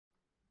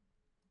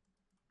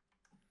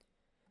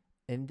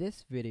In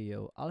this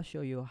video, I'll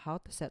show you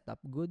how to set up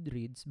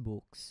Goodreads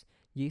books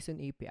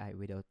JSON API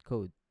without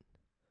code.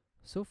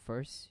 So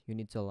first, you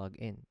need to log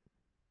in.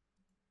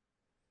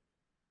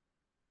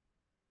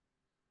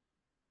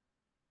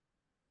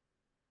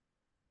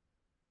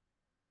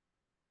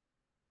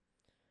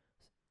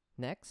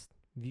 Next,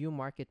 view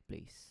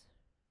Marketplace.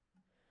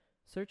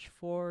 Search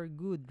for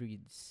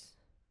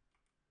Goodreads.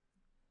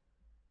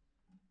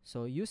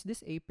 So use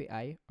this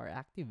API or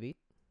activate.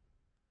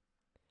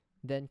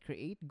 Then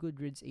create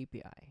Goodreads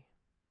API.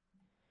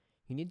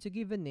 You need to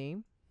give a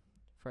name,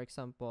 for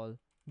example,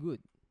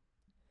 good.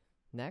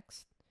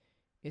 Next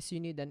is you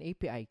need an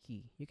API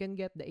key. You can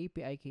get the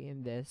API key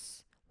in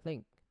this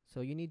link. So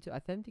you need to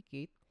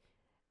authenticate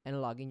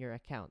and log in your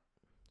account.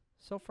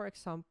 So for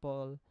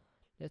example,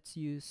 let's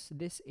use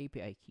this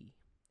API key.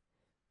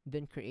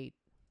 Then create.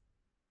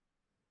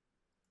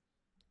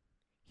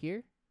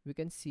 Here, we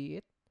can see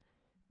it.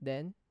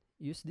 Then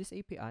use this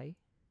API.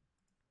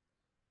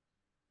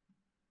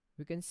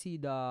 We can see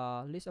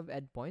the list of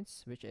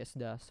endpoints, which is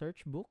the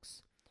search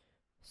books,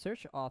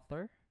 search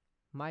author,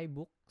 my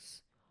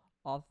books,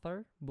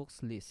 author,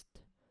 books list.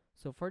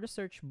 So for the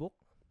search book,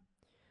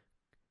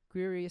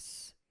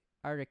 queries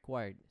are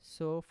required.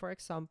 So for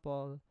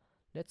example,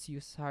 let's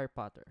use Harry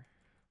Potter.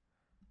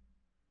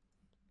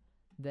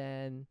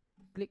 Then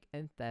click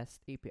and test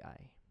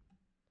API.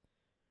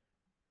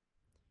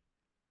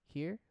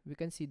 Here we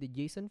can see the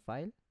JSON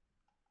file.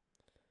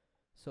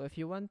 So if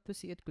you want to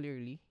see it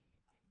clearly,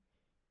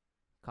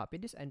 copy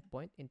this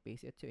endpoint and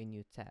paste it to a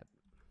new tab.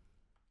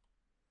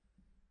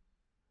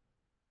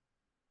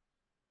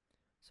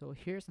 So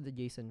here's the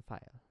JSON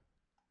file.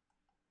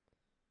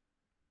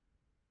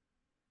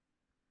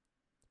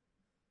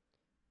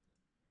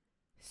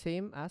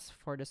 Same as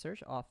for the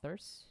search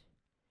authors,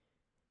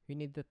 you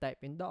need to type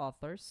in the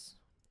authors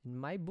in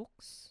my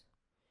books.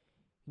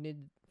 You need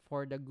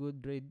for the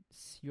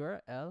Goodreads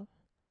URL,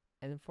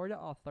 and for the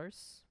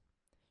authors,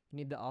 you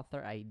need the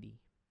author ID.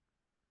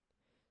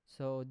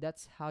 So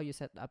that's how you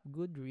set up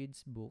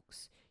Goodreads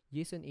books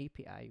JSON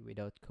API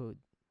without code.